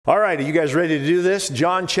All right, are you guys ready to do this?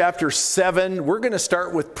 John chapter 7. We're going to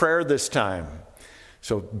start with prayer this time.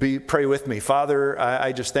 So pray with me. Father,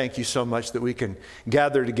 I just thank you so much that we can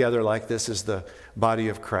gather together like this as the body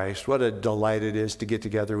of Christ. What a delight it is to get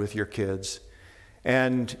together with your kids.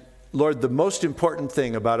 And Lord, the most important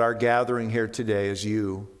thing about our gathering here today is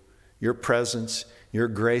you, your presence, your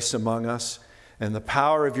grace among us, and the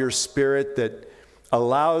power of your Spirit that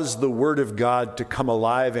allows the Word of God to come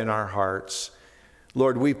alive in our hearts.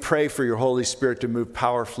 Lord, we pray for your Holy Spirit to move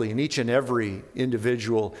powerfully in each and every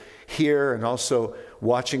individual here and also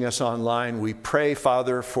watching us online. We pray,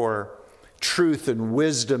 Father, for truth and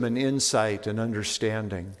wisdom and insight and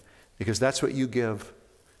understanding, because that's what you give.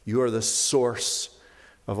 You are the source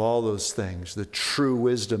of all those things, the true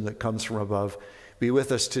wisdom that comes from above. Be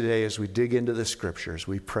with us today as we dig into the Scriptures.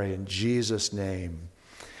 We pray in Jesus' name.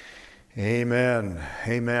 Amen.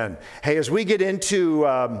 Amen. Hey, as we get into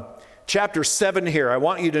Chapter 7 here, I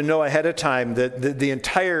want you to know ahead of time that the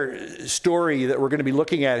entire story that we're going to be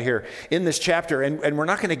looking at here in this chapter, and we're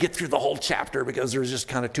not going to get through the whole chapter because there's just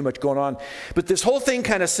kind of too much going on, but this whole thing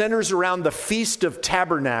kind of centers around the Feast of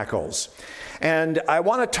Tabernacles. And I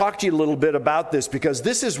want to talk to you a little bit about this because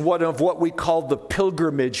this is one of what we call the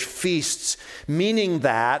pilgrimage feasts, meaning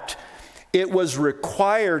that it was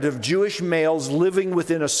required of Jewish males living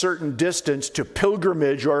within a certain distance to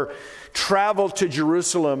pilgrimage or travel to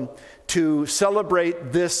Jerusalem to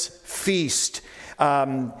celebrate this feast.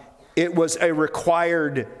 It was a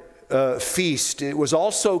required feast. It was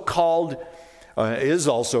also called, is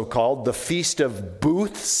also called the Feast of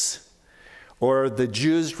Booths, or the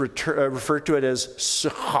Jews refer to it as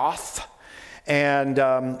Sukkot. And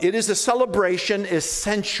it is a celebration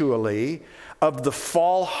essentially of the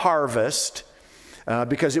fall harvest,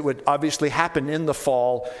 because it would obviously happen in the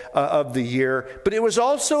fall of the year. But it was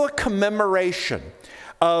also a commemoration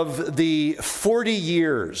of the 40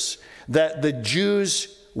 years that the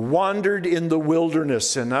Jews wandered in the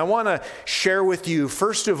wilderness. And I want to share with you,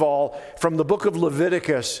 first of all, from the book of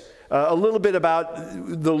Leviticus, a little bit about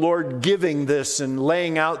the Lord giving this and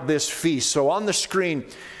laying out this feast. So on the screen,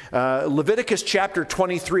 Leviticus chapter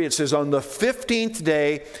 23, it says, "On the 15th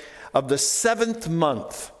day of the 7th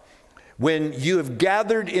month, when you have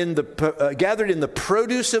gathered in the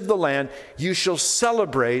produce of the land, you shall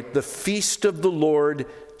celebrate the feast of the Lord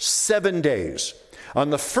 7 days.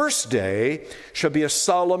 On the first day shall be a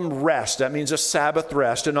solemn rest." That means a Sabbath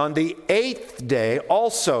rest. "And on the 8th day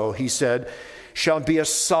also," he said, "shall be a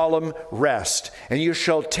solemn rest. And you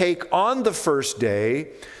shall take on the first day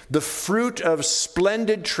the fruit of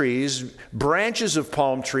splendid trees, branches of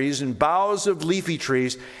palm trees, and boughs of leafy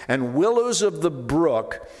trees, and willows of the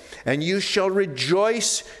brook. And you shall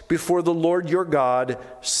rejoice before the Lord your God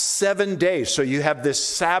 7 days." So you have this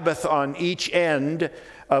Sabbath on each end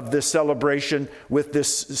of this celebration with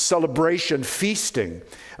this celebration feasting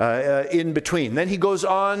in between. Then he goes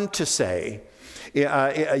on to say,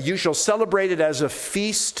 "You shall celebrate it as a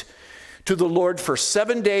feast to the Lord for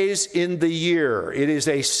 7 days in the year. It is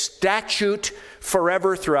a statute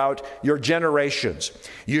forever throughout your generations.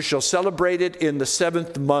 You shall celebrate it in the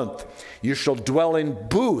 7th month. You shall dwell in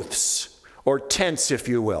booths," or tents, if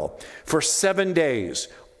you will, "for 7 days.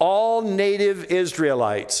 All native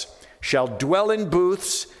Israelites shall dwell in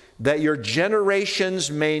booths, that your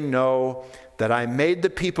generations may know that I made the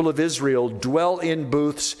people of Israel dwell in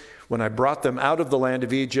booths when I brought them out of the land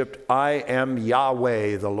of Egypt. I am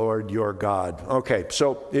Yahweh, the Lord your God." Okay,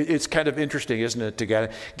 so it's kind of interesting, isn't it, to get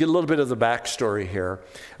a little bit of the backstory here,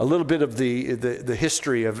 a little bit of the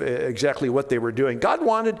history of exactly what they were doing. God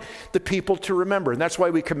wanted the people to remember, and that's why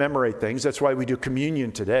we commemorate things. That's why we do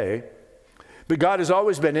communion today. But God has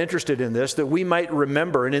always been interested in this, that we might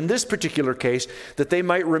remember, and in this particular case, that they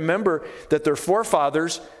might remember that their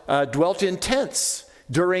forefathers dwelt in tents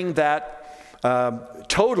during that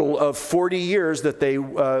total of 40 years that they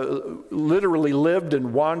literally lived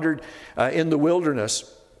and wandered in the wilderness.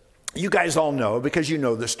 You guys all know, because you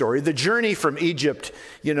know the story, the journey from Egypt,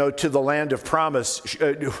 to the land of promise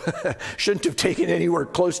shouldn't have taken anywhere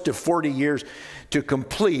close to 40 years to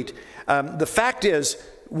complete. The fact is,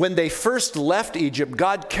 when they first left Egypt,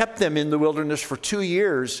 God kept them in the wilderness for 2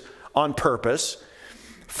 years on purpose,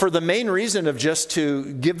 for the main reason of just to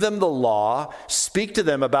give them the law, speak to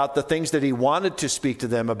them about the things that he wanted to speak to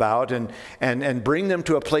them about, and bring them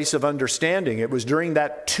to a place of understanding. It was during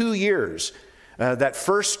that 2 years, that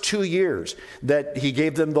first 2 years, that he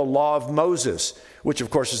gave them the law of Moses, which of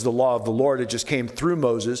course is the law of the Lord. It just came through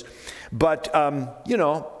Moses. But,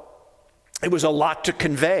 it was a lot to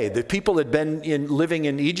convey. The people had been living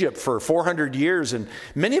in Egypt for 400 years, and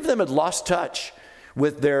many of them had lost touch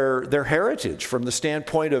with their heritage from the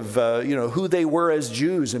standpoint of who they were as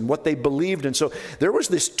Jews and what they believed. And so there was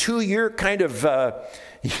this 2-year kind of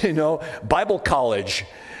Bible college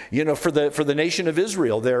for the nation of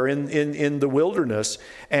Israel there in the wilderness.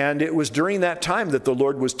 And it was during that time that the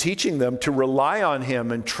Lord was teaching them to rely on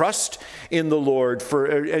him and trust in the Lord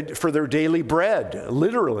for their daily bread,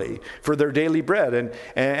 literally for their daily bread.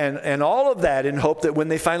 And all of that in hope that when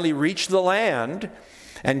they finally reached the land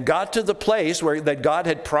and got to the place that God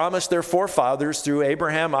had promised their forefathers through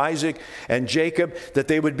Abraham, Isaac, and Jacob, that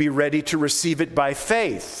they would be ready to receive it by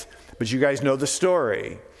faith. But you guys know the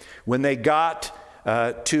story. When they got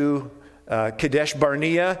to Kadesh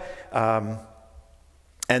Barnea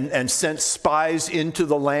and sent spies into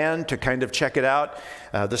the land to kind of check it out,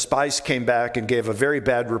 the spies came back and gave a very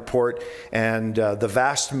bad report, and the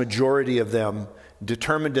vast majority of them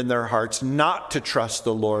determined in their hearts not to trust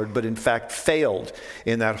the Lord, but in fact failed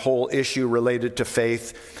in that whole issue related to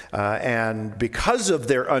faith. And because of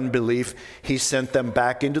their unbelief, he sent them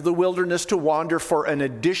back into the wilderness to wander for an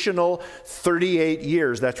additional 38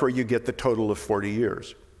 years. That's where you get the total of 40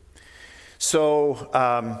 years. So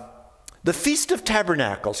the Feast of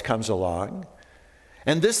Tabernacles comes along.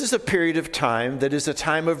 And this is a period of time that is a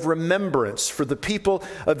time of remembrance for the people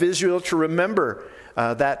of Israel to remember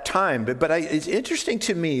that time. But it's interesting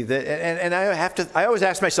to me that, and I always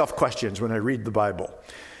ask myself questions when I read the Bible.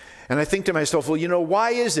 And I think to myself, well,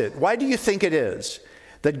 why is it? Why do you think it is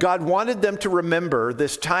that God wanted them to remember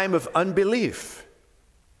this time of unbelief?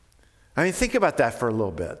 I mean, think about that for a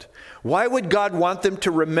little bit. Why would God want them to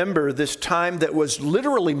remember this time that was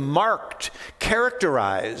literally marked,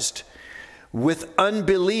 characterized with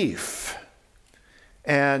unbelief?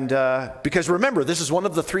 And because remember, this is one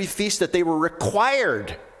of the 3 feasts that they were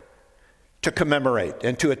required to commemorate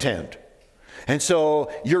and to attend. And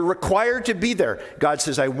so you're required to be there. God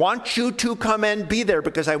says, I want you to come and be there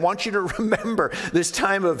because I want you to remember this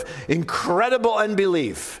time of incredible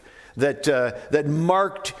unbelief that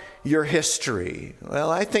marked your history.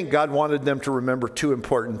 Well, I think God wanted them to remember 2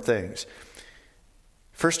 important things.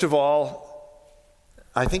 First of all,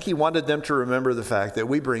 I think he wanted them to remember the fact that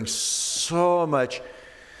we bring so much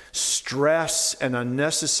stress and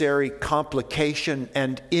unnecessary complication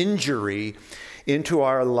and injury into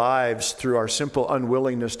our lives through our simple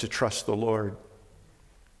unwillingness to trust the Lord.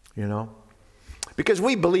 Because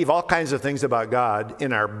we believe all kinds of things about God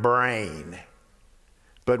in our brain.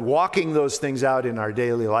 But walking those things out in our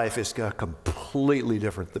daily life is a completely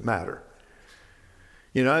different matter.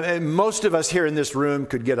 And most of us here in this room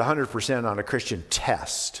could get 100% on a Christian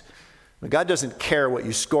test. But God doesn't care what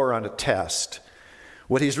you score on a test.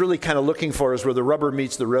 What he's really kind of looking for is where the rubber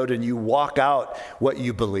meets the road and you walk out what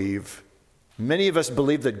you believe. Many of us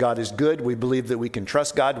believe that God is good. We believe that we can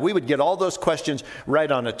trust God. We would get all those questions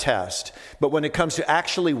right on a test. But when it comes to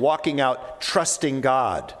actually walking out trusting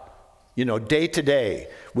God, day to day,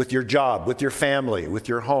 with your job, with your family, with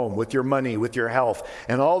your home, with your money, with your health,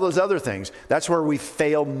 and all those other things, that's where we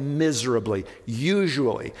fail miserably,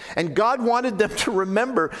 usually. And God wanted them to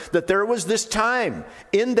remember that there was this time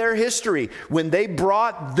in their history when they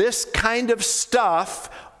brought this kind of stuff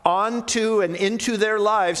onto and into their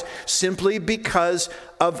lives simply because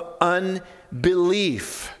of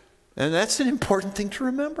unbelief. And that's an important thing to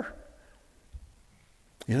remember.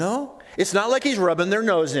 It's not like he's rubbing their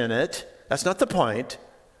nose in it. That's not the point.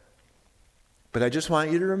 But I just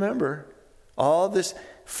want you to remember all this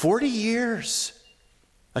 40 years,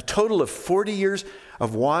 a total of 40 years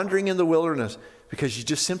of wandering in the wilderness because you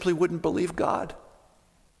just simply wouldn't believe God.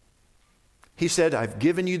 He said, I've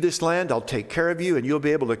given you this land, I'll take care of you, and you'll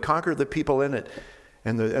be able to conquer the people in it.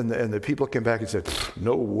 And the people came back and said,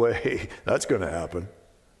 no way, that's going to happen.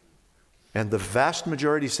 And the vast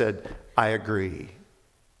majority said, I agree.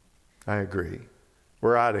 I agree.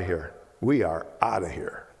 We're out of here. We are out of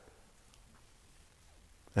here.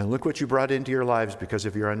 And look what you brought into your lives because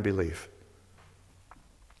of your unbelief.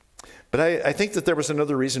 But I think that there was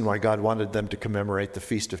another reason why God wanted them to commemorate the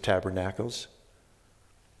Feast of Tabernacles.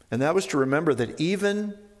 And that was to remember that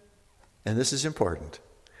even, and this is important,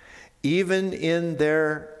 even in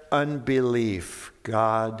their unbelief,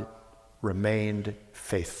 God remained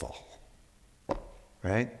faithful.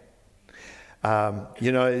 Right?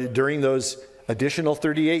 During those additional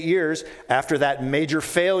 38 years, after that major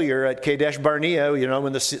failure at Kadesh Barnea,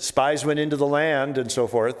 when the spies went into the land and so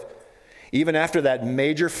forth, even after that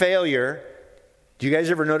major failure, do you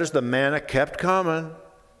guys ever notice the manna kept coming?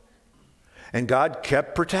 And God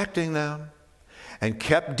kept protecting them and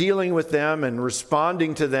kept dealing with them and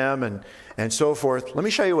responding to them and so forth. Let me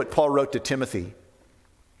show you what Paul wrote to Timothy.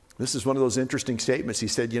 This is one of those interesting statements. He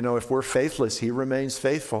said, if we're faithless, he remains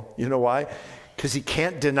faithful. You know why? Because he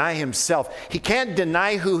can't deny himself. He can't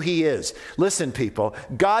deny who he is. Listen, people,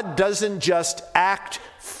 God doesn't just act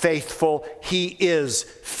faithful, he is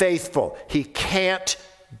faithful. He can't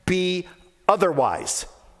be otherwise.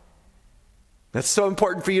 That's so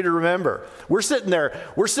important for you to remember. We're sitting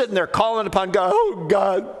there calling upon God, oh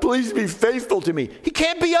God, please be faithful to me. He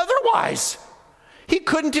can't be otherwise. He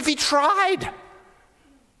couldn't if he tried.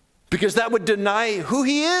 Because that would deny who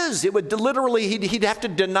he is. It would literally, he'd have to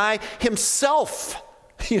deny himself,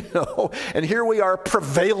 you know. And here we are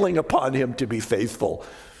prevailing upon him to be faithful,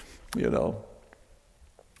 you know.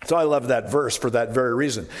 So I love that verse for that very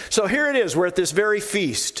reason. So here it is. We're at this very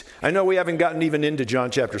feast. I know we haven't gotten even into John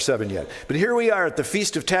chapter 7 yet. But here we are at the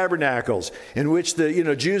Feast of Tabernacles, in which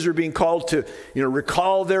the Jews are being called to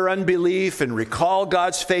recall their unbelief and recall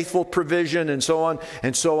God's faithful provision and so on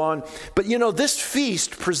and so on. But this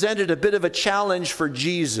feast presented a bit of a challenge for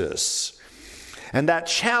Jesus. And that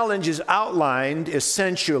challenge is outlined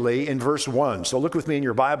essentially in verse 1. So look with me in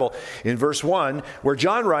your Bible in verse 1, where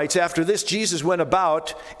John writes, after this, Jesus went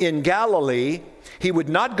about in Galilee. He would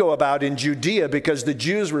not go about in Judea because the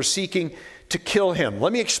Jews were seeking to kill him.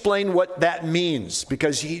 Let me explain what that means,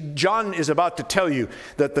 because John is about to tell you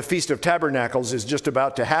that the Feast of Tabernacles is just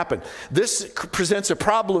about to happen. This presents a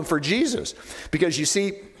problem for Jesus, because you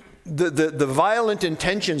see, the violent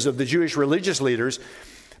intentions of the Jewish religious leaders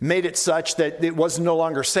made it such that it was no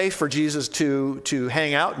longer safe for Jesus to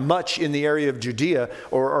hang out much in the area of Judea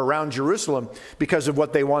or around Jerusalem because of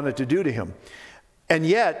what they wanted to do to him. And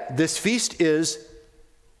yet, this feast is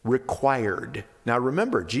required. Now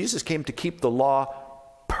remember, Jesus came to keep the law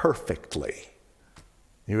perfectly.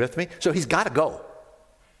 You with me? So he's got to go.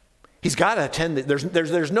 He's got to attend.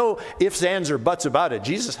 There's no ifs, ands, or buts about it.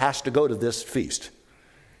 Jesus has to go to this feast.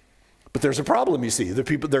 But there's a problem, you see. The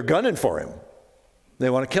people, they're gunning for him. They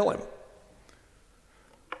want to kill him.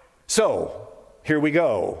 So, here we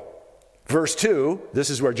go. Verse 2, this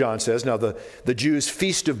is where John says, now the Jews'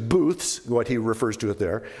 feast of booths, what he refers to it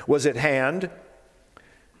there, was at hand.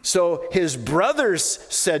 So his brothers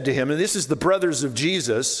said to him, and this is the brothers of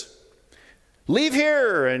Jesus, leave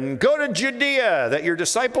here and go to Judea, that your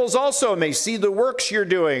disciples also may see the works you're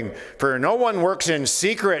doing. For no one works in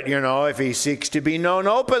secret, if he seeks to be known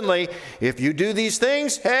openly. If you do these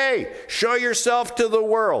things, hey, show yourself to the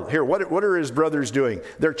world. Here, what are his brothers doing?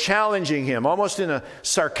 They're challenging him, almost in a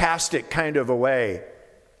sarcastic kind of a way.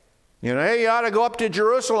 Hey, you ought to go up to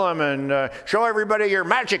Jerusalem and show everybody your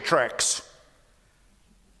magic tricks.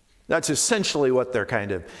 That's essentially what they're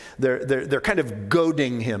kind of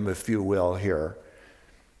goading him, if you will, here.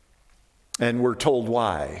 And we're told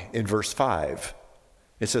why in verse 5.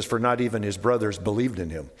 It says, for not even his brothers believed in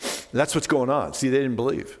him. That's what's going on. See, they didn't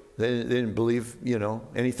believe. They didn't believe,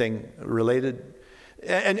 anything related.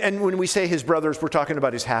 And when we say his brothers, we're talking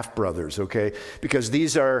about his half-brothers, okay? Because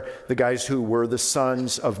these are the guys who were the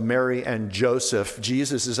sons of Mary and Joseph.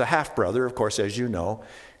 Jesus is a half-brother, of course, as you know,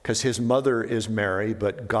 because his mother is Mary,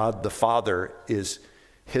 but God the Father is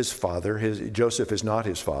his father. Joseph is not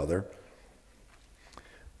his father.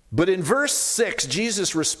 But in verse 6,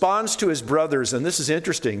 Jesus responds to his brothers, and this is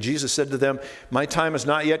interesting. Jesus said to them, my time has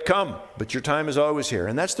not yet come, but your time is always here.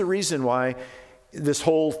 And that's the reason why this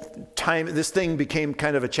thing became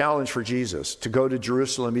kind of a challenge for Jesus, to go to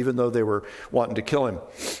Jerusalem, even though they were wanting to kill him.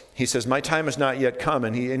 He says, my time has not yet come.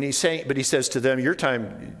 But he says to them, your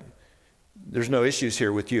time, there's no issues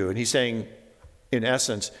here with you. And he's saying, in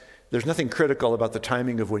essence, there's nothing critical about the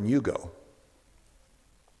timing of when you go.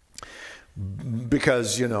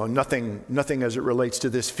 Because, nothing as it relates to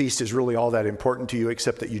this feast is really all that important to you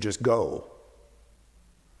except that you just go.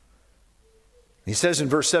 He says in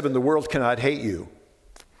verse 7, the world cannot hate you,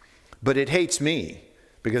 but it hates me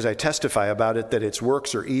because I testify about it that its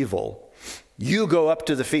works are evil. You go up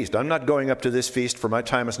to the feast. I'm not going up to this feast, for my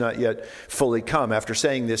time has not yet fully come. After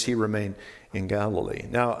saying this, he remained in Galilee.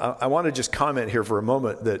 Now, I want to just comment here for a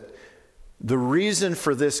moment that the reason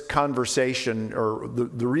for this conversation, or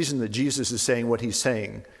the reason that Jesus is saying what he's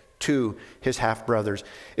saying to his half-brothers,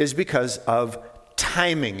 is because of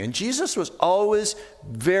timing. And Jesus was always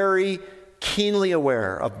very keenly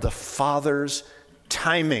aware of the Father's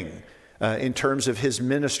timing in terms of his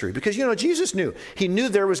ministry. Because, Jesus knew. He knew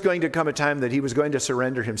there was going to come a time that he was going to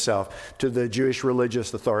surrender himself to the Jewish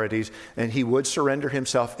religious authorities, and he would surrender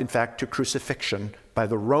himself, in fact, to crucifixion by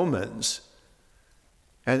the Romans.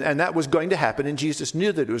 And that was going to happen, and Jesus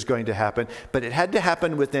knew that it was going to happen, but it had to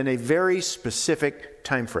happen within a very specific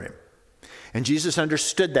time frame. And Jesus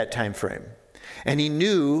understood that time frame. And he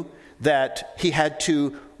knew that he had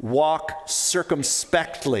to walk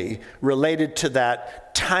circumspectly related to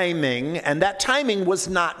that timing, and that timing was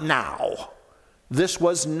not now. This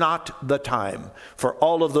was not the time for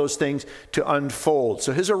all of those things to unfold.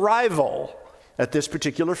 So his arrival at this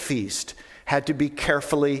particular feast had to be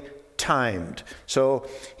carefully timed. So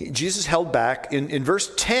Jesus held back. In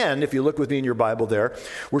verse 10, if you look with me in your Bible there,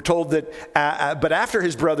 we're told that, but after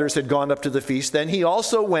his brothers had gone up to the feast, then he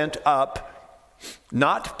also went up,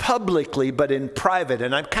 not publicly, but in private.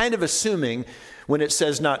 And I'm kind of assuming when it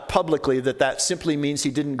says not publicly that simply means he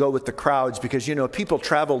didn't go with the crowds, because, you know, people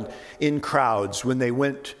traveled in crowds when they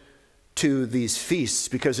went to these feasts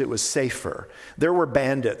because it was safer. There were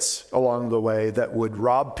bandits along the way that would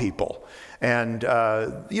rob people. And,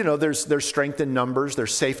 you know, there's strength in numbers,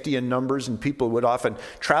 there's safety in numbers, and people would often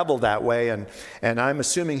travel that way. And I'm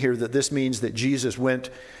assuming here that this means that Jesus went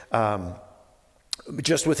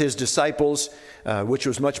just with his disciples, which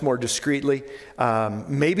was much more discreetly,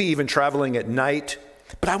 maybe even traveling at night.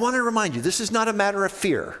 But I want to remind you, this is not a matter of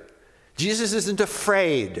fear. Jesus isn't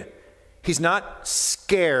afraid. He's not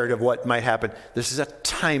scared of what might happen. This is a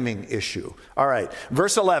timing issue. All right,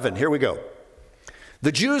 verse 11, here we go.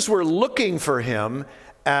 The Jews were looking for him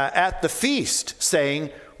at the feast, saying,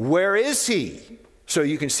 "Where is he?" So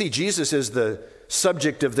you can see Jesus is the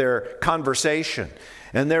subject of their conversation.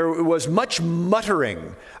 And there was much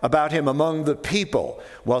muttering about him among the people.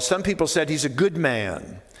 While some people said he's a good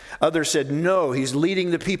man, others said, no, he's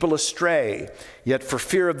leading the people astray. Yet for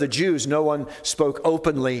fear of the Jews, no one spoke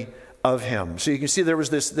openly of him. So you can see there was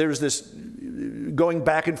this going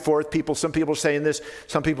back and forth. Some people saying this,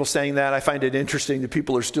 some people saying that. I find it interesting that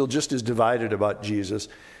people are still just as divided about Jesus.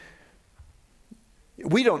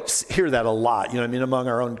 We don't hear that a lot, among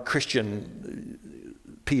our own Christian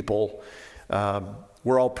people.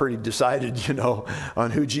 We're all pretty decided, on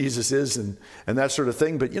who Jesus is and that sort of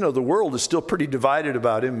thing. But, the world is still pretty divided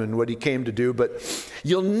about him and what he came to do. But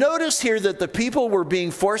you'll notice here that the people were being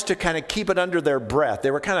forced to kind of keep it under their breath. They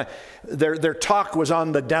were kind of, their talk was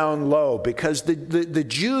on the down low, because the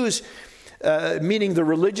Jews, meaning the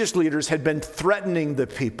religious leaders, had been threatening the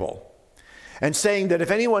people and saying that if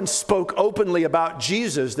anyone spoke openly about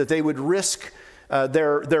Jesus, that they would risk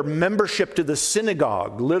their membership to the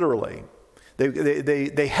synagogue, literally.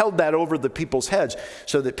 They held that over the people's heads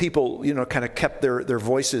so that people, kind of kept their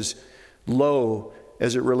voices low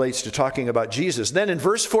as it relates to talking about Jesus. Then in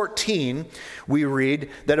verse 14, we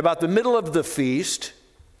read that about the middle of the feast,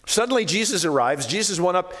 suddenly Jesus arrives. Jesus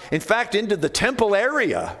went up, in fact, into the temple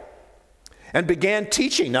area and began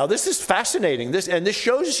teaching. Now, this is fascinating. This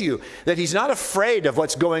shows you that he's not afraid of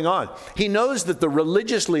what's going on. He knows that the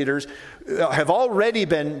religious leaders have already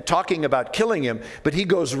been talking about killing him, but he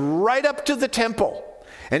goes right up to the temple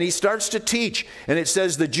and he starts to teach. And it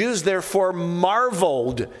says, the Jews therefore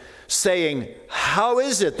marveled, saying, how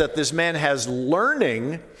is it that this man has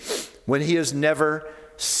learning when he has never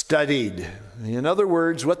studied? In other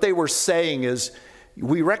words, what they were saying is,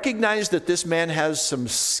 we recognize that this man has some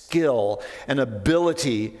skill and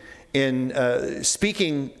ability in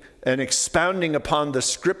speaking and expounding upon the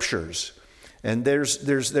scriptures. And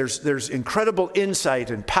there's incredible insight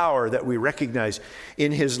and power that we recognize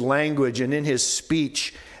in his language and in his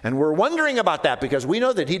speech. And we're wondering about that because we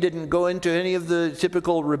know that he didn't go into any of the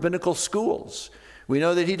typical rabbinical schools. We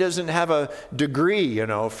know that he doesn't have a degree,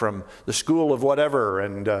 from the school of whatever.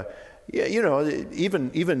 And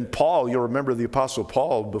even Paul, you'll remember the Apostle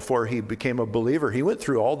Paul, before he became a believer, he went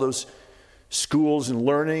through all those schools and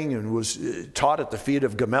learning and was taught at the feet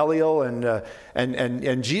of Gamaliel.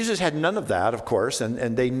 And Jesus had none of that, of course,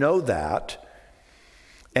 and they know that.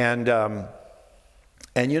 And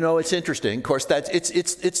it's interesting. Of course,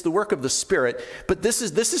 it's the work of the Spirit. But this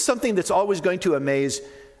is something that's always going to amaze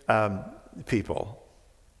people.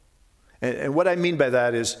 And what I mean by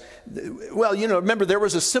that is, remember there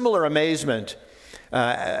was a similar amazement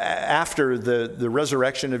after the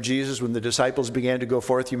resurrection of Jesus when the disciples began to go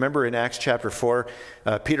forth. You remember in Acts chapter 4,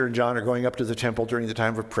 Peter and John are going up to the temple during the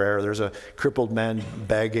time of prayer. There's a crippled man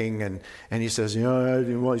begging, and he says, he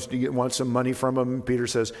wants some money from him. Peter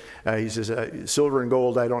says, silver and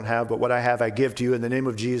gold I don't have, but what I have I give to you. In the name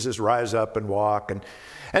of Jesus, rise up and walk.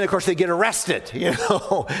 And of course, they get arrested,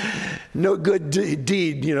 no good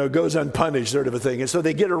deed, goes unpunished, sort of a thing. And so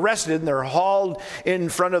they get arrested and they're hauled in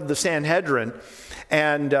front of the Sanhedrin,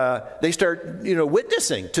 and they start,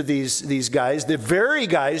 witnessing to these guys, the very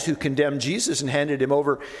guys who condemned Jesus and handed him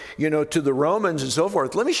over, to the Romans and so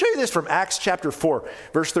forth. Let me show you this from Acts chapter 4,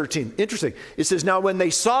 verse 13. Interesting. It says, now when they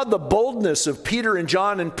saw the boldness of Peter and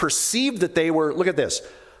John and perceived that they were, look at this,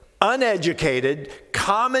 uneducated,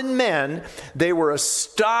 common men, they were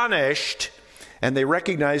astonished, and they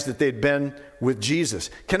recognized that they'd been with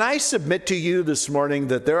Jesus. Can I submit to you this morning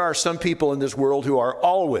that there are some people in this world who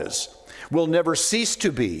will never cease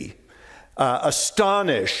to be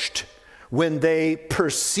astonished when they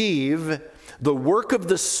perceive the work of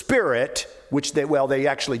the Spirit, which they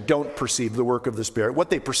actually don't perceive the work of the Spirit. What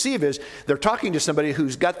they perceive is they're talking to somebody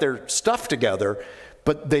who's got their stuff together,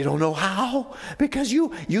 but they don't know how, because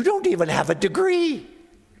you don't even have a degree.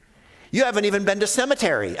 You haven't even been to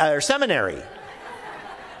seminary.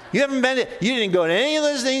 You didn't go to any of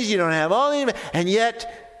those things. You don't have all the, and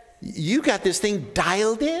yet you got this thing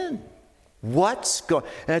dialed in. What's going?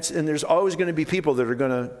 And there's always going to be people that are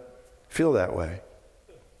going to feel that way.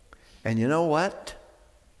 And you know what?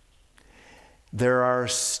 There are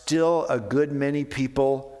still a good many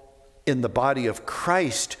people in the body of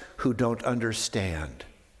Christ who don't understand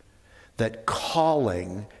that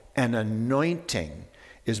calling and anointing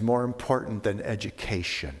is more important than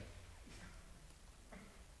education.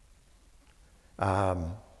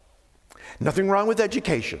 Nothing wrong with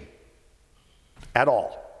education at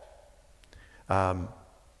all. But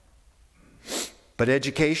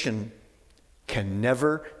education can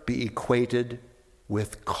never be equated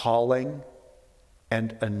with calling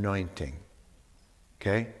and anointing.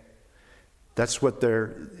 Okay? That's what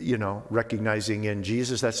they're, recognizing in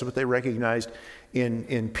Jesus. That's what they recognized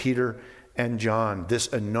in Peter and John.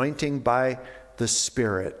 This anointing by the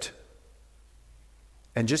Spirit.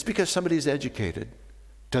 And just because somebody's educated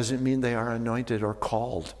doesn't mean they are anointed or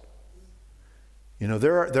called.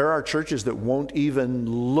 There are churches that won't even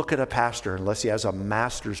look at a pastor unless he has a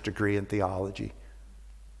master's degree in theology.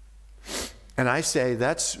 And I say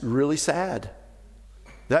that's really sad.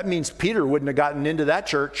 That means Peter wouldn't have gotten into that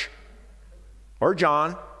church, or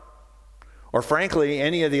John, or frankly,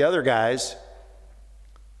 any of the other guys.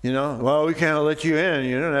 Well, we can't let you in.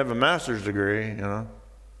 You don't have a master's degree,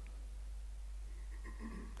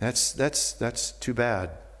 That's too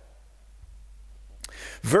bad.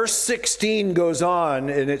 Verse 16 goes on,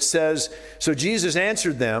 and it says, so Jesus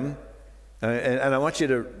answered them, and I want you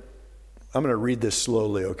to, I'm going to read this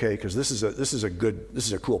slowly, okay, because this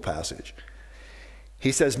is a cool passage.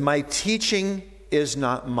 He says, my teaching is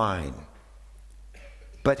not mine,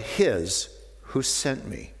 but his who sent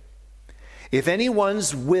me. If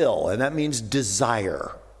anyone's will, and that means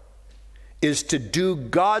desire, is to do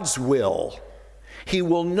God's will, he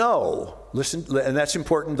will know, listen, and that's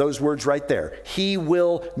important, those words right there. He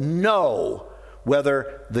will know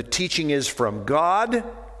whether the teaching is from God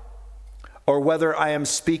or whether I am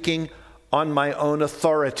speaking on my own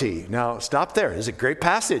authority. Now, stop there. This is a great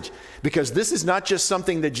passage, because this is not just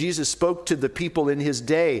something that Jesus spoke to the people in his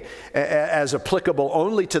day as applicable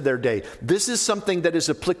only to their day. This is something that is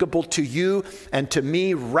applicable to you and to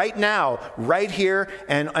me right now, right here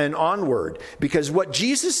and onward. Because what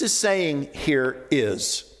Jesus is saying here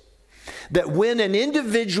is that when an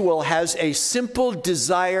individual has a simple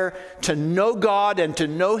desire to know God and to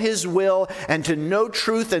know his will and to know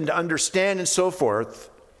truth and to understand and so forth,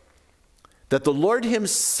 that the Lord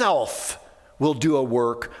himself will do a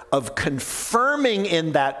work of confirming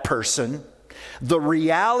in that person the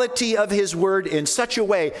reality of his word in such a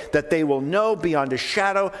way that they will know beyond a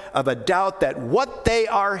shadow of a doubt that what they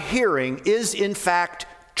are hearing is in fact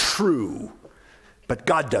true. But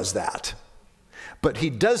God does that. But he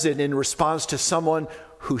does it in response to someone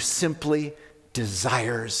who simply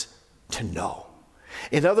desires to know.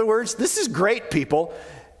 In other words, this is great, people.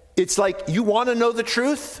 It's like, you want to know the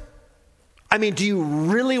truth? I mean, do you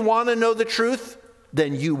really want to know the truth?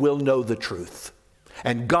 Then you will know the truth.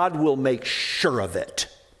 And God will make sure of it.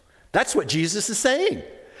 That's what Jesus is saying.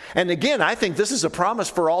 And again, I think this is a promise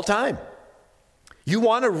for all time. You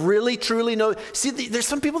want to really, truly know. See, there's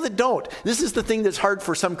some people that don't. This is the thing that's hard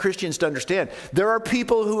for some Christians to understand. There are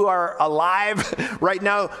people who are alive right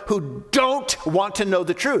now who don't want to know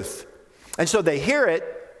the truth. And so they hear it,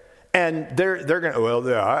 and they're going, well,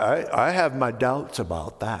 I have my doubts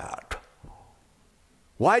about that.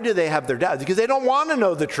 Why do they have their doubts? Because they don't want to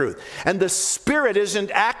know the truth. And the Spirit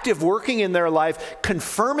isn't active working in their life,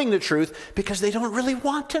 confirming the truth, because they don't really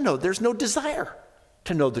want to know. There's no desire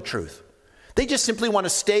to know the truth. They just simply want to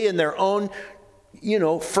stay in their own,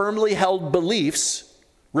 firmly held beliefs,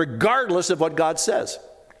 regardless of what God says.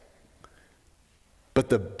 But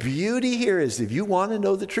the beauty here is, if you want to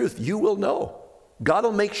know the truth, you will know. God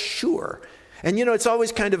will make sure. And it's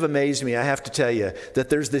always kind of amazed me, I have to tell you, that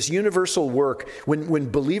there's this universal work.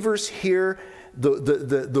 When believers hear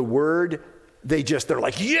the word, they're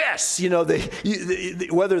like, yes!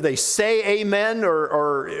 Whether they say amen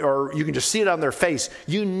or you can just see it on their face,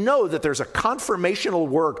 you know that there's a confirmational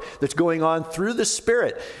work that's going on through the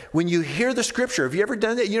Spirit. When you hear the Scripture, have you ever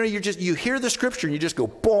done that? You hear the Scripture and you just go,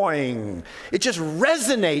 boing! It just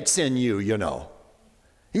resonates in you,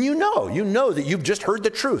 And you know that you've just heard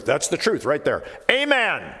the truth. That's the truth right there.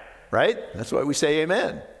 Amen. right? That's why we say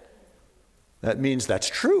amen. That means that's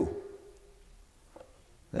true.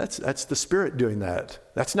 That's the Spirit doing that.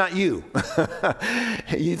 That's not you.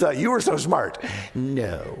 You thought you were so smart.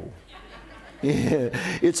 No.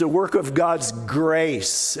 It's a work of God's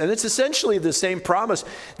grace. And it's essentially the same promise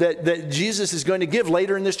that Jesus is going to give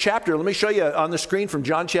later in this chapter. Let me show you on the screen from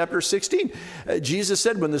John chapter 16. Jesus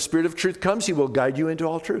said, when the Spirit of truth comes, he will guide you into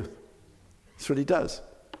all truth. That's what he does.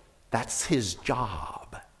 That's his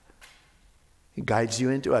job. He guides you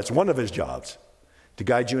into, that's one of his jobs, to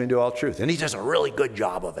guide you into all truth. And he does a really good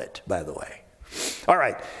job of it, by the way. All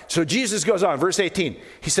right, so Jesus goes on, verse 18.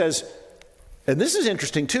 He says, and this is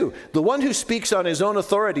interesting too, the one who speaks on his own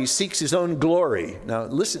authority seeks his own glory. Now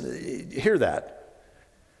listen, hear that.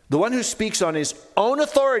 The one who speaks on his own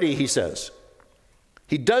authority, he says,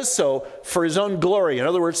 he does so for his own glory. In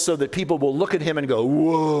other words, so that people will look at him and go,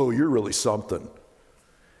 whoa, you're really something.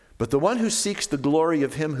 But the one who seeks the glory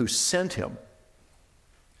of him who sent him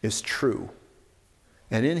is true.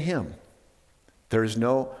 And in him, there is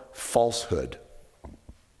no falsehood.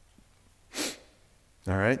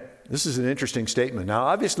 All right? This is an interesting statement. Now,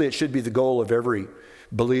 obviously, it should be the goal of every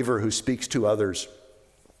believer who speaks to others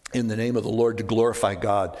in the name of the Lord to glorify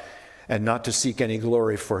God and not to seek any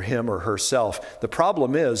glory for him or herself. The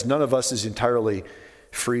problem is, none of us is entirely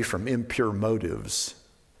free from impure motives,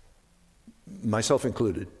 myself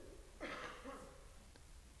included.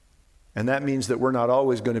 And that means that we're not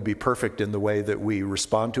always going to be perfect in the way that we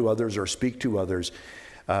respond to others or speak to others.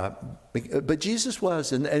 But Jesus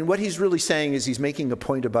was. And what he's really saying is he's making a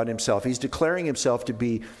point about himself. He's declaring himself to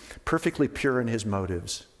be perfectly pure in his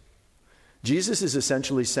motives. Jesus is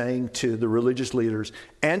essentially saying to the religious leaders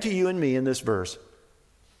and to you and me in this verse,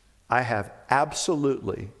 I have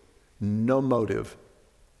absolutely no motive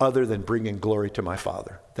other than bringing glory to my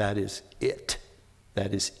Father. That is it.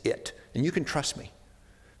 That is it. And you can trust me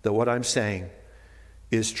that what I'm saying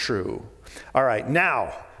is true. All right,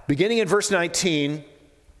 now, beginning in verse 19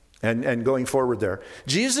 and going forward there,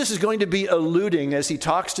 Jesus is going to be alluding as he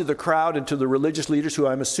talks to the crowd and to the religious leaders who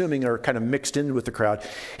I'm assuming are kind of mixed in with the crowd.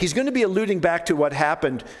 He's going to be alluding back to what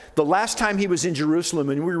happened the last time he was in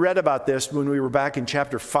Jerusalem. And we read about this when we were back in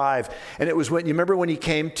chapter 5. And it was when, you remember when he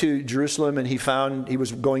came to Jerusalem and he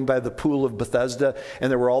was going by the pool of Bethesda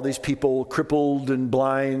and there were all these people crippled and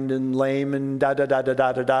blind and lame and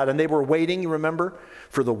da-da-da-da-da-da-da. And they were waiting, you remember,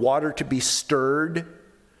 for the water to be stirred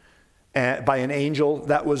by an angel.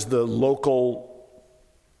 That was the local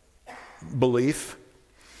belief.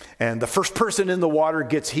 And the first person in the water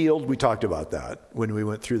gets healed. We talked about that when we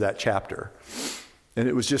went through that chapter. And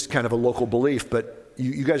it was just kind of a local belief. But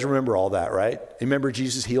you guys remember all that, right? Remember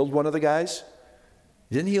Jesus healed one of the guys?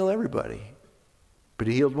 He didn't heal everybody, but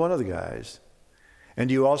he healed one of the guys. And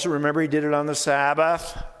do you also remember he did it on the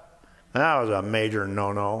Sabbath? That was a major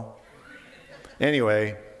no-no.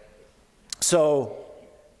 Anyway, so...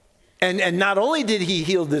 And not only did he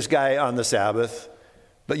heal this guy on the Sabbath,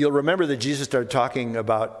 but you'll remember that Jesus started talking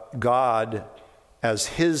about God as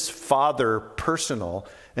his Father personal,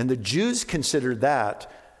 and the Jews considered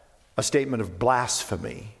that a statement of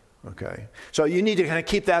blasphemy. Okay, so you need to kind of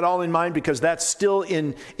keep that all in mind because that's still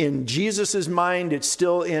in Jesus's mind. It's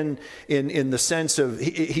still in the sense of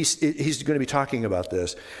he's going to be talking about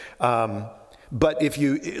this. But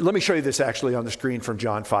let me show you this actually on the screen from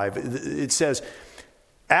John 5. It says,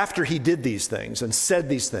 after he did these things and said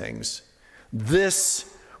these things, this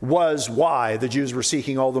was why the Jews were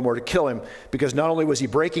seeking all the more to kill him, because not only was he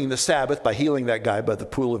breaking the Sabbath by healing that guy by the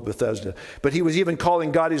pool of Bethesda, but he was even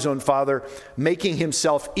calling God his own Father, making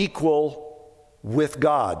himself equal with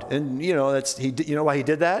God. And you know why he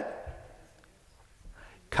did that?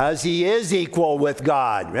 Because he is equal with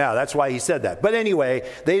God. Yeah, that's why he said that. But anyway,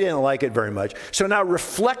 they didn't like it very much. So now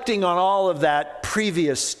reflecting on all of that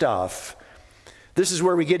previous stuff, this is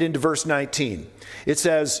where we get into verse 19. He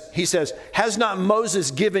says, has not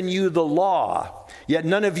Moses given you the law? Yet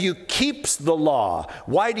none of you keeps the law.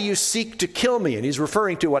 Why do you seek to kill me? And he's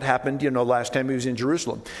referring to what happened, last time he was in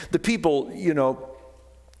Jerusalem. The people,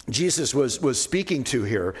 Jesus was speaking to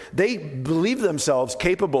here, they believed themselves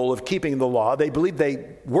capable of keeping the law. They believed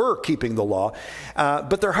they were keeping the law,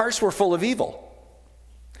 but their hearts were full of evil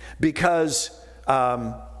because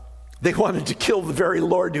they wanted to kill the very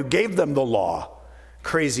Lord who gave them the law.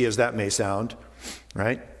 Crazy as that may sound,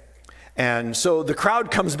 right? And so the crowd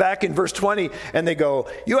comes back in verse 20 and they go,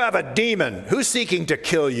 you have a demon. Who's seeking to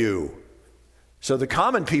kill you? So the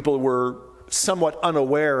common people were somewhat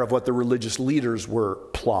unaware of what the religious leaders were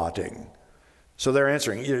plotting. So they're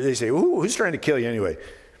answering. They say, who's trying to kill you anyway?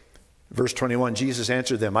 Verse 21, Jesus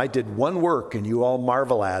answered them, I did one work and you all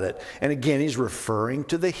marvel at it. And again, he's referring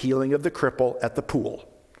to the healing of the cripple at the pool.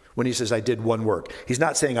 when he says, I did one work. He's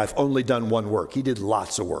not saying I've only done one work. He did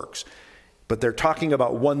lots of works. But they're talking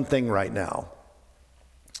about one thing right now.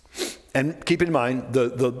 And keep in mind,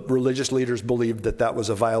 the religious leaders believed that that was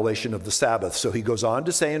a violation of the Sabbath. So he goes on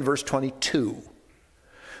to say in verse 22,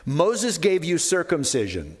 Moses gave you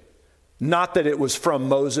circumcision, not that it was from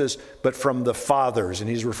Moses, but from the fathers. And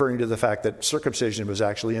he's referring to the fact that circumcision was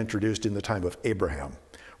actually introduced in the time of Abraham,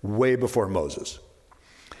 way before Moses.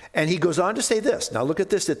 And he goes on to say this. Now look at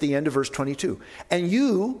this at the end of verse 22. And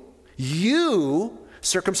you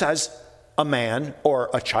circumcise a man, or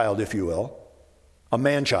a child, if you will, a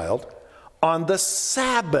man-child, on the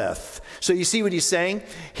Sabbath. So you see what he's saying?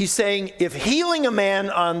 He's saying if healing a man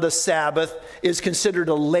on the Sabbath is considered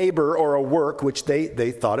a labor or a work, which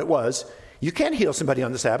they thought it was, you can't heal somebody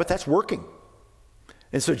on the Sabbath. That's working.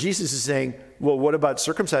 And so Jesus is saying, well, what about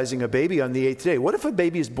circumcising a baby on the 8th day? What if a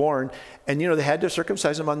baby is born and, they had to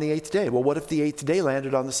circumcise him on the 8th day? Well, what if the 8th day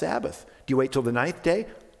landed on the Sabbath? Do you wait till the 9th day?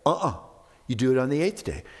 You do it on the 8th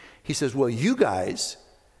day. He says, well, you guys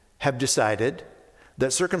have decided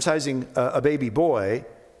that circumcising a baby boy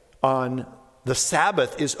on the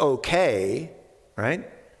Sabbath is okay, right?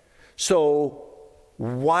 So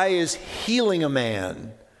why is healing a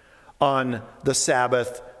man on the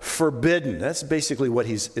Sabbath forbidden? That's basically what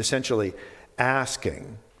he's essentially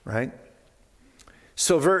asking, right?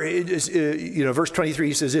 So verse 23,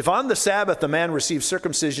 he says, if on the Sabbath a man receives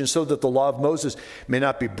circumcision so that the law of Moses may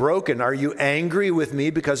not be broken, are you angry with me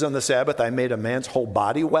because on the Sabbath I made a man's whole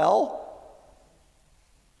body well?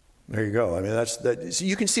 There you go. I mean, so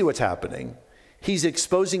you can see what's happening. He's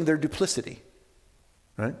exposing their duplicity,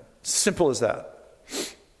 right? Simple as that.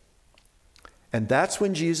 And that's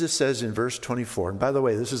when Jesus says in verse 24, and by the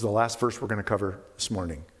way, this is the last verse we're going to cover this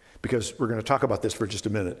morning, because we're going to talk about this for just a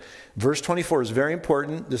minute. Verse 24 is very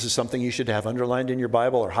important. This is something you should have underlined in your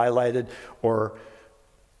Bible or highlighted or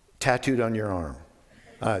tattooed on your arm.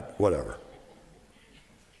 Whatever.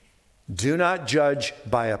 Do not judge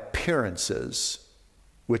by appearances,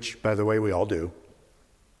 which, by the way, we all do,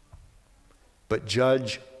 but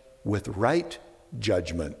judge with right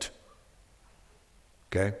judgment.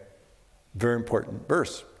 Okay? Very important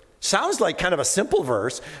verse. Sounds like kind of a simple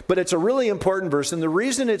verse, but it's a really important verse. And the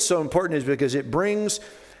reason it's so important is because it brings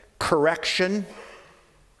correction,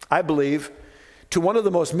 I believe, to one of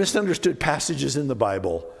the most misunderstood passages in the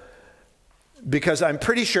Bible. Because I'm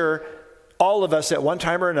pretty sure all of us at one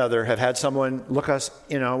time or another have had someone look us,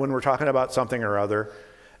 when we're talking about something or other,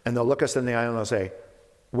 and they'll look us in the eye and they'll say,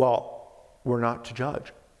 well, we're not to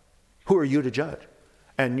judge. Who are you to judge?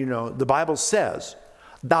 And, the Bible says,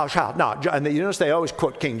 thou shalt not judge. And you notice they always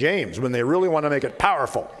quote King James when they really want to make it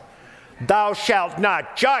powerful. Thou shalt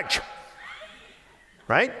not judge.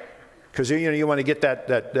 Right? Because you want to get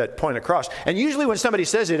that point across. And usually when somebody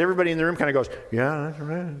says it, everybody in the room kind of goes, yeah, that's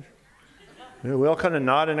right. Yeah, we all kind of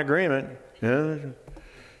nod in agreement. Yeah,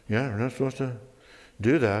 we're not supposed to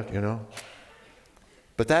do that,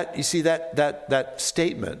 But that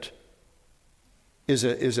statement is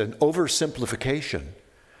an oversimplification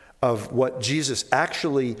of what Jesus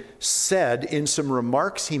actually said in some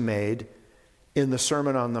remarks he made in the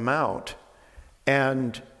Sermon on the Mount.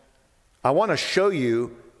 And I want to show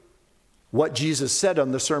you what Jesus said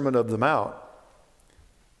on the Sermon on the Mount.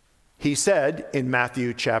 He said in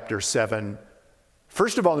Matthew chapter 7,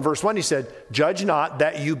 first of all, in verse 1, he said, judge not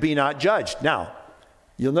that you be not judged. Now,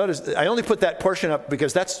 you'll notice I only put that portion up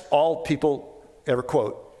because that's all people ever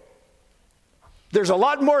quote. There's a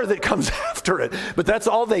lot more that comes after it, but that's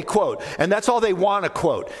all they quote. And that's all they want to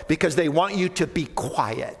quote because they want you to be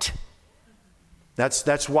quiet.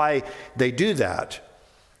 That's why they do that.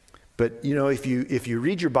 But, if you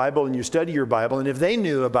read your Bible and you study your Bible, and if they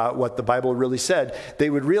knew about what the Bible really said, they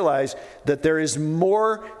would realize that there is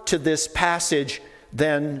more to this passage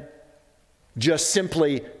than just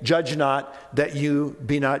simply judge not that you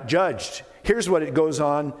be not judged. Here's what it goes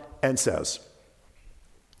on and says.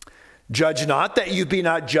 Judge not that you be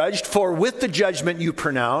not judged, for with the judgment you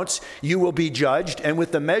pronounce, you will be judged, and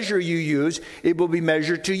with the measure you use, it will be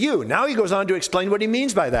measured to you. Now he goes on to explain what he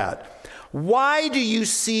means by that. Why do you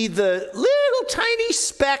see the little tiny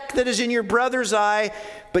speck that is in your brother's eye,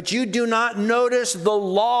 but you do not notice the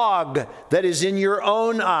log that is in your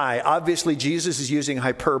own eye? Obviously, Jesus is using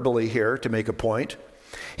hyperbole here to make a point.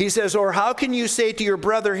 He says, or how can you say to your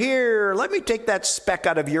brother, here, let me take that speck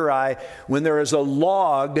out of your eye, when there is a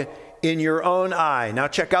log in your own eye? Now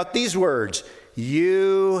check out these words.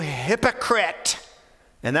 You hypocrite.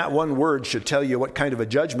 And that one word should tell you what kind of a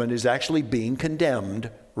judgment is actually being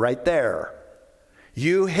condemned right there.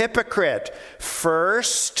 You hypocrite.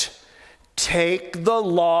 First, take the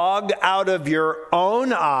log out of your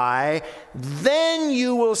own eye, then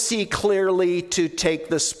you will see clearly to take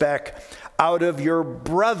the speck out of your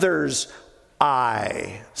brother's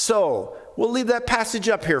eye. So, we'll leave that passage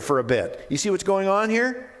up here for a bit. You see what's going on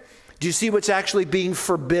here? Do you see what's actually being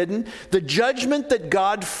forbidden? The judgment that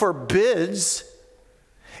God forbids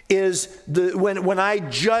is when I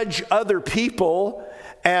judge other people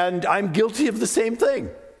and I'm guilty of the same thing.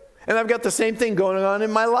 And I've got the same thing going on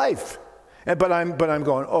in my life. But I'm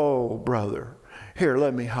going, oh, brother, here,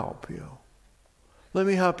 let me help you. Let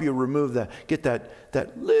me help you remove that, get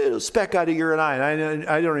that little speck out of your eye. And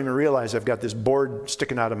I don't even realize I've got this board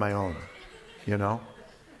sticking out of my own, you know.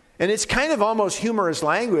 And it's kind of almost humorous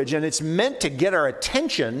language, and it's meant to get our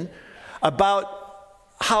attention about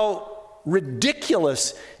how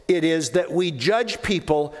ridiculous it is that we judge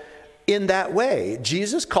people in that way.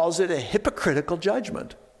 Jesus calls it a hypocritical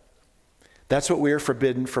judgment. That's what we are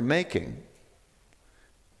forbidden from making.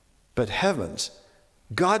 But heavens,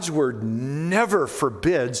 God's word never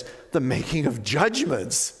forbids the making of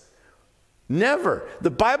judgments. Never.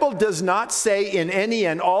 The Bible does not say in any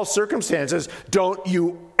and all circumstances, don't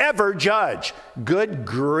you ever judge. Good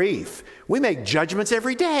grief. We make judgments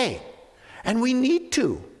every day, and we need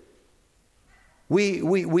to.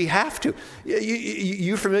 We have to.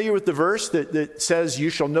 You familiar with the verse that says, you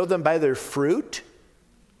shall know them by their fruit?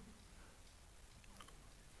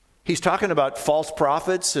 He's talking about false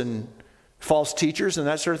prophets and false teachers and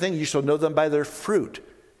that sort of thing. You shall know them by their fruit.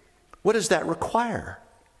 What does that require?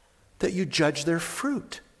 That you judge their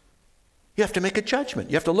fruit. You have to make a judgment.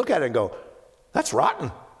 You have to look at it and go, that's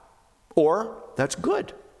rotten, or that's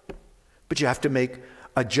good. But you have to make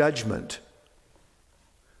a judgment.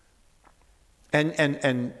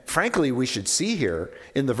 And frankly, we should see here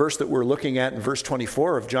in the verse that we're looking at in verse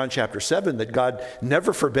 24 of John chapter 7 that God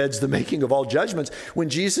never forbids the making of all judgments. When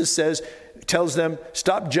Jesus tells them,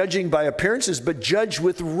 stop judging by appearances, but judge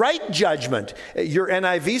with right judgment. Your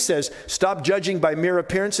NIV says, stop judging by mere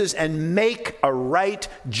appearances and make a right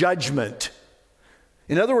judgment.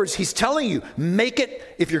 In other words, he's telling you, make it,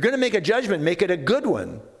 if you're going to make a judgment, make it a good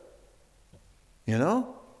one. You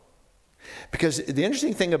know? Because the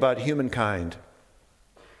interesting thing about humankind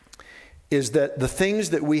is that the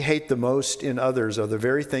things that we hate the most in others are the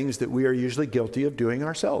very things that we are usually guilty of doing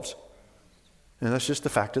ourselves. And that's just the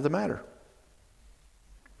fact of the matter.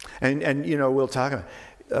 And you know, we'll talk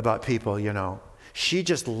about people, you know. She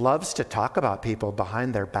just loves to talk about people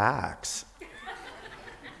behind their backs.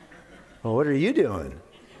 Well, what are you doing?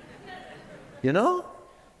 You know?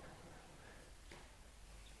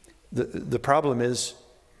 The problem is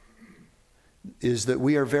that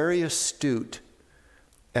we are very astute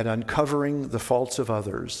at uncovering the faults of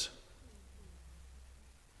others,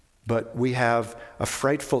 but we have a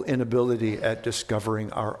frightful inability at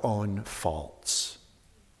discovering our own faults.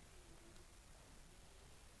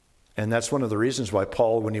 And that's one of the reasons why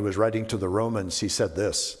Paul, when he was writing to the Romans, he said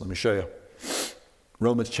this. Let me show you.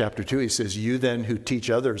 Romans chapter 2, he says, you then who teach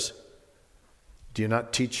others, do you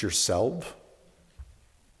not teach yourself?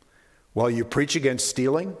 While you preach against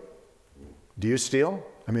stealing, do you steal?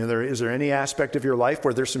 I mean, is there any aspect of your life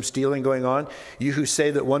where there's some stealing going on? You who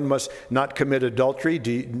say that one must not commit adultery,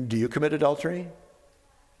 do you commit adultery?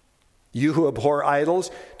 You who abhor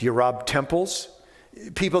idols, do you rob temples?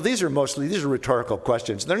 People, these are rhetorical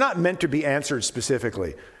questions. They're not meant to be answered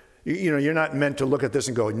specifically. You know, you're not meant to look at this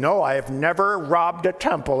and go, no, I have never robbed a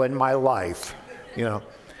temple in my life. You know,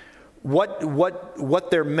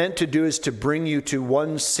 what they're meant to do is to bring you to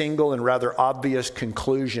one single and rather obvious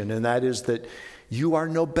conclusion, and that is that you are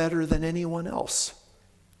no better than anyone else.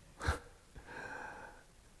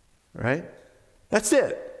 Right? That's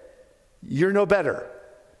it. You're no better.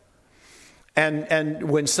 And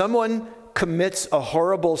when someone commits a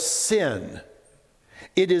horrible sin,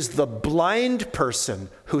 it is the blind person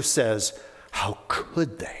who says, how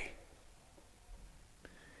could they?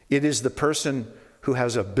 It is the person who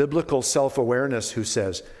has a biblical self-awareness who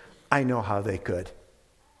says, I know how they could.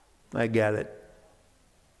 I get it.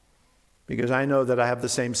 Because I know that I have the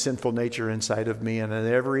same sinful nature inside of me, and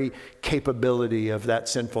every capability of that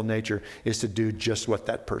sinful nature is to do just what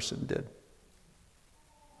that person did.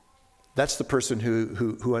 That's the person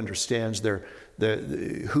who understands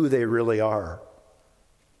who they really are.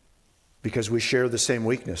 Because we share the same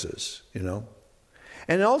weaknesses, you know.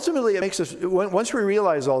 And ultimately, it makes us, once we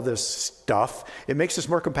realize all this stuff, it makes us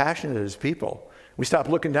more compassionate as people. We stop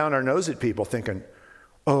looking down our nose at people thinking,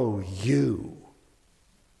 oh, you.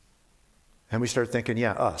 And we start thinking,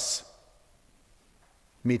 yeah, us.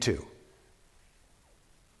 Me too.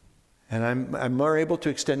 And I'm more able to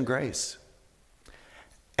extend grace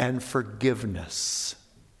and forgiveness.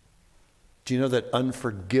 Do you know that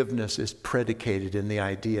unforgiveness is predicated in the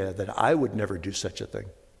idea that I would never do such a thing?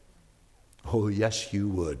 Oh, yes, you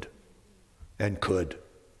would and could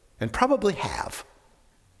and probably have.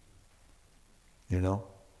 You know?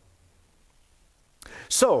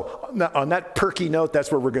 So, on that perky note,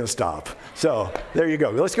 that's where we're going to stop. So, there you go.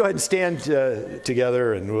 Let's go ahead and stand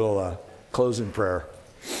together and we'll close in prayer.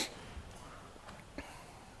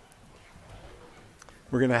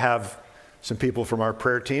 We're going to have some people from our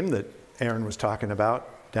prayer team that Aaron was talking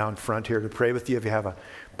about down front here to pray with you if you have a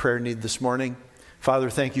prayer need this morning. Father,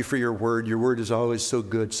 thank you for your word. Your word is always so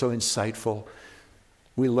good, so insightful.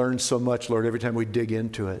 We learn so much, Lord, every time we dig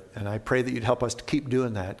into it. And I pray that you'd help us to keep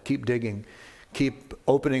doing that, keep digging, keep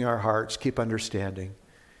opening our hearts, keep understanding.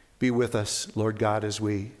 Be with us, Lord God, as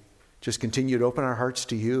we just continue to open our hearts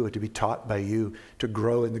to you, to be taught by you, to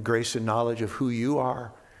grow in the grace and knowledge of who you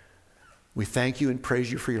are. We thank you and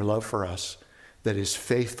praise you for your love for us that is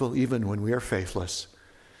faithful even when we are faithless.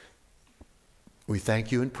 We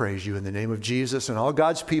thank you and praise you in the name of Jesus, and all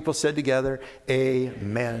God's people said together,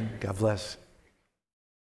 amen. God bless.